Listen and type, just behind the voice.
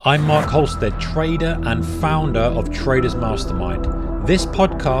I'm Mark Holstead, trader and founder of Traders Mastermind. This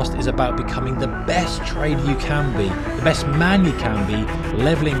podcast is about becoming the best trader you can be, the best man you can be,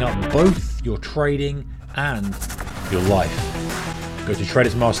 leveling up both your trading and your life. Go to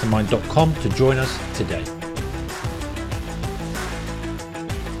tradersmastermind.com to join us today.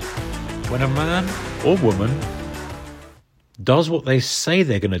 When a man or woman does what they say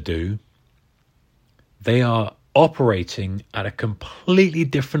they're going to do, they are operating at a completely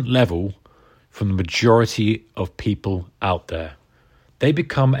different level from the majority of people out there. They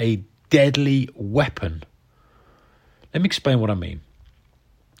become a deadly weapon. Let me explain what I mean.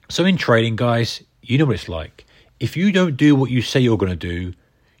 So in trading, guys, you know what it's like. If you don't do what you say you're going to do,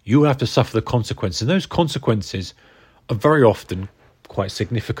 you will have to suffer the consequences. And those consequences are very often quite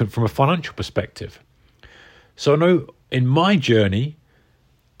significant from a financial perspective. So I know in my journey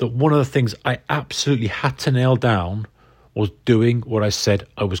that one of the things I absolutely had to nail down was doing what I said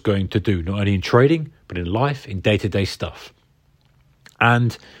I was going to do, not only in trading, but in life, in day-to-day stuff.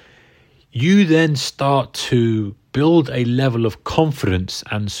 And you then start to build a level of confidence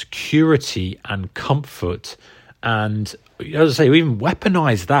and security and comfort, and as I say, even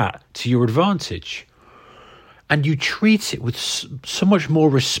weaponize that to your advantage. And you treat it with so much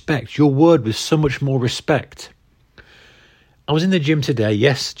more respect, your word with so much more respect. I was in the gym today,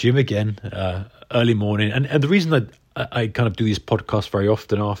 yes, gym again, early morning. And the reason I kind of do these podcasts very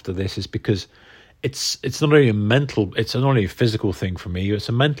often after this is because it's not only it's not only a physical thing for me, it's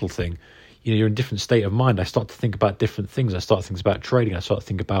a mental thing. You know, you're in a different state of mind. I start to think about different things. I start to think about trading. I start to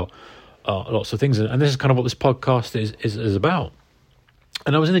think about lots of things. And this is kind of what this podcast is about.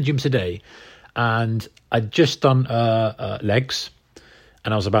 And I was in the gym today and I'd just done legs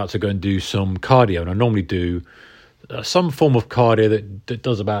and I was about to go and do some cardio. And I normally do some form of cardio that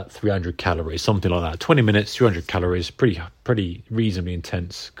does about 300 calories, something like that. 20 minutes, 200 calories, pretty reasonably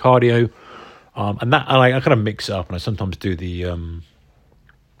intense cardio. And that I kind of mix it up, and I sometimes do the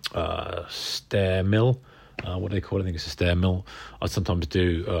stair mill. What do they call it? I think it's a stair mill. I sometimes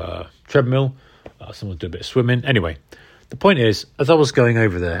do treadmill. Sometimes do a bit of swimming. Anyway, the point is, as I was going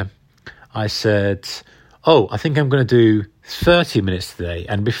over there, I said, "Oh, I think I'm going to do 30 minutes today."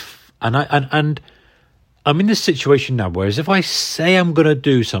 And I'm in this situation now, whereas if I say I'm going to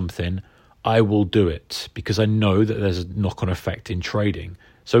do something, I will do it because I know that there's a knock-on effect in trading.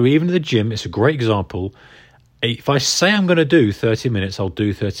 So even at the gym, it's a great example. If I say I'm going to do 30 minutes, I'll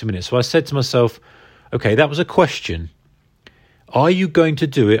do 30 minutes. So I said to myself, okay, that was a question. Are you going to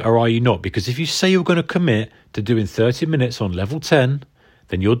do it or are you not? Because if you say you're going to commit to doing 30 minutes on level 10,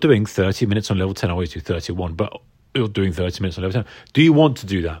 then you're doing 30 minutes on level 10. I always do 31, but you're doing 30 minutes on level 10. Do you want to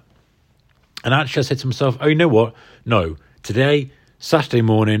do that? And actually I said to myself, oh, you know what? No, today, Saturday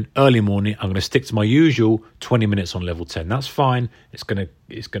morning, early morning, I'm going to stick to my usual 20 minutes on level 10. That's fine. It's going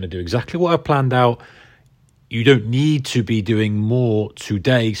to do exactly what I planned out. You don't need to be doing more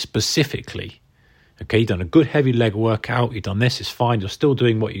today specifically. Okay, you've done a good heavy leg workout. You've done this. It's fine. You're still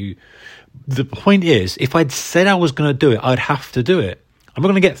doing what you... The point is, if I'd said I was going to do it, I'd have to do it. I'm not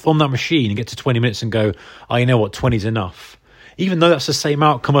going to get on that machine and get to 20 minutes and go, oh, you know what, 20 is enough. Even though that's the same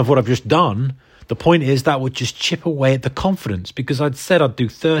outcome of what I've just done, the point is that would just chip away at the confidence because I'd said I'd do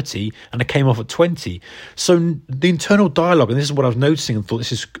 30 and I came off at 20. So the internal dialogue, and this is what I was noticing and thought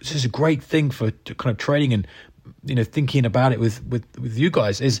this is a great thing for kind of trading and, you know, thinking about it with you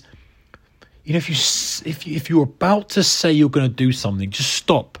guys is, you know, if you're about to say you're going to do something, just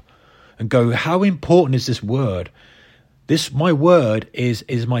stop and go, how important is this word? My word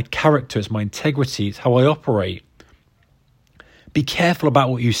is my character, it's my integrity, it's how I operate. Be careful about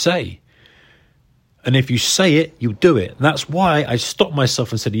what you say. And if you say it, you'll do it. And that's why I stopped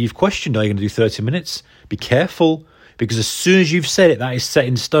myself and said, you've questioned, are you going to do 30 minutes? Be careful, because as soon as you've said it, that is set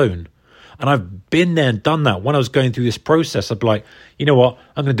in stone. And I've been there and done that. When I was going through this process, I'd be like, you know what?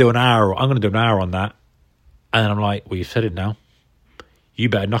 I'm going to do an hour. I'm going to do an hour on that. And I'm like, well, you've said it now. You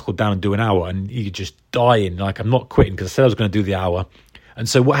better knuckle down and do an hour. And you're just dying. Like, I'm not quitting because I said I was going to do the hour. And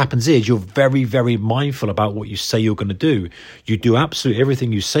so what happens is you're very, very mindful about what you say you're going to do. You do absolutely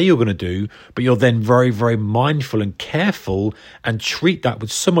everything you say you're going to do, but you're then very, very mindful and careful and treat that with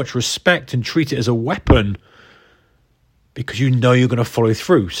so much respect and treat it as a weapon because you know you're going to follow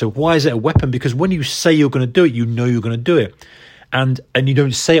through. So why is it a weapon? Because when you say you're going to do it, you know you're going to do it. And you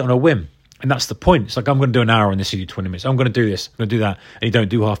don't say it on a whim. And that's the point. It's like, I'm going to do an hour on this, you do 20 minutes. I'm going to do this, I'm going to do that. And you don't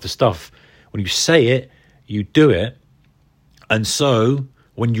do half the stuff. When you say it, you do it. And so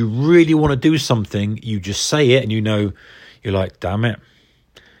when you really want to do something, you just say it and you know, you're like, damn it,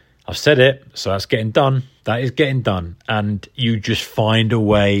 I've said it, so that's getting done. That is getting done. And you just find a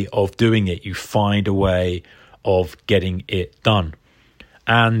way of doing it. You find a way of getting it done.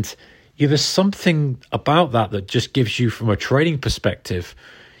 And there's something about that just gives you, from a trading perspective,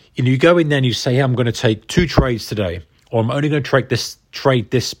 you go in there and you say, hey, I'm going to take 2 trades today, or I'm only going to trade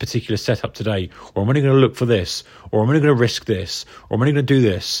this particular setup today, or I'm only going to look for this, or I'm only going to risk this, or I'm only going to do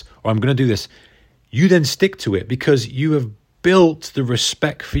this, or I'm going to do this. You then stick to it because you have built the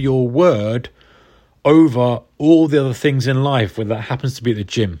respect for your word over all the other things in life, whether that happens to be at the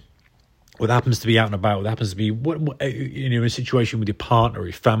gym, or that happens to be out and about, or that happens to be in a situation with your partner or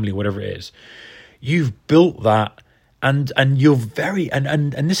your family, whatever it is. You've built that. And you're very,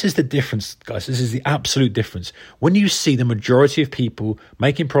 and this is the difference, guys. This is the absolute difference. When you see the majority of people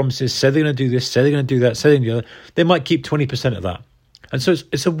making promises, say they're going to do this, say they're going to do that, say they're going to do that, they might keep 20% of that. And so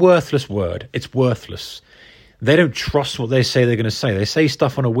it's a worthless word. It's worthless. They don't trust what they say they're going to say. They say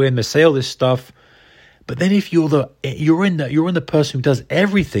stuff on a whim. They say all this stuff. But then if you're the person who does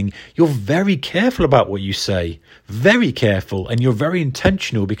everything, you're very careful about what you say. Very careful. And you're very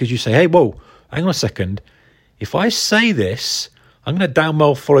intentional because you say, hey, whoa, hang on a second. If I say this, I'm going to damn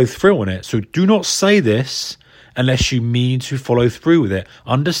well follow through on it. So do not say this unless you mean to follow through with it.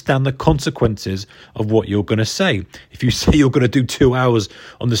 Understand the consequences of what you're going to say. If you say you're going to do 2 hours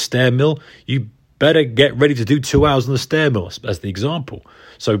on the stair mill, you better get ready to do 2 hours on the stair mill, as the example.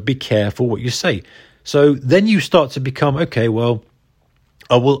 So be careful what you say. So then you start to become, okay, well,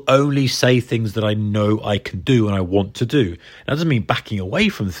 I will only say things that I know I can do and I want to do. That doesn't mean backing away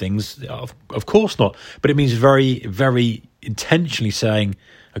from things, of course not. But it means very, very intentionally saying,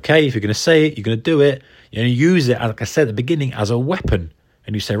 okay, if you're going to say it, you're going to do it. You use it, like I said at the beginning, as a weapon.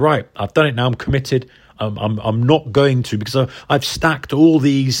 And you say, right, I've done it now. I'm committed. I'm not going to, because I've stacked all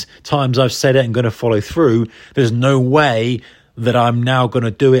these times I've said it and going to follow through. There's no way that I'm now going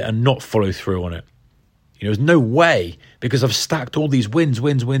to do it and not follow through on it. There's no way, because I've stacked all these wins.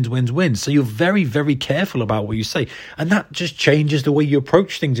 So you're very, very careful about what you say. And that just changes the way you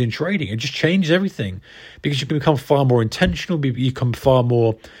approach things in trading. It just changes everything, because you can become far more intentional. You become far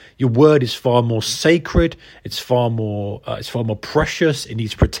more, your word is far more sacred. It's far more precious. It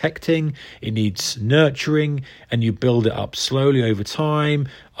needs protecting. It needs nurturing, and you build it up slowly over time.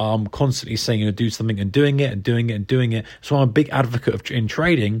 Constantly saying you're going to do something and doing it and doing it and doing it. So I'm a big advocate in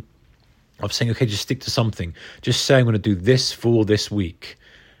trading of saying, okay, just stick to something. Just say I'm going to do this for this week,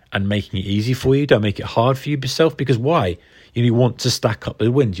 and making it easy for you. Don't make it hard for yourself, because why? You want to stack up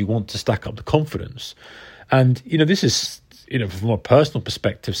the wins. You want to stack up the confidence. And, this is, from a personal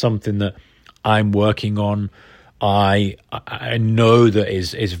perspective, something that I'm working on. I know that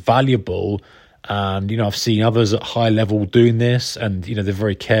is valuable. And, I've seen others at high level doing this, and, they're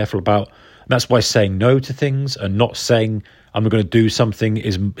very careful about, and that's why saying no to things and not saying I'm going to do something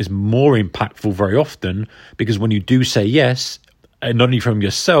is more impactful very often, because when you do say yes, and not only from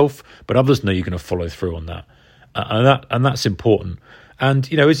yourself, but others know you're going to follow through on that. And that's important.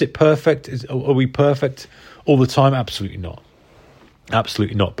 And, is it perfect? Are we perfect all the time? Absolutely not.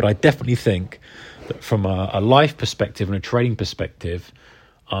 Absolutely not. But I definitely think that from a life perspective and a trading perspective,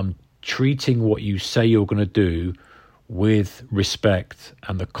 treating what you say you're going to do with respect,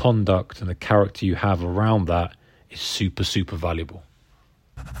 and the conduct and the character you have around that is super, super valuable.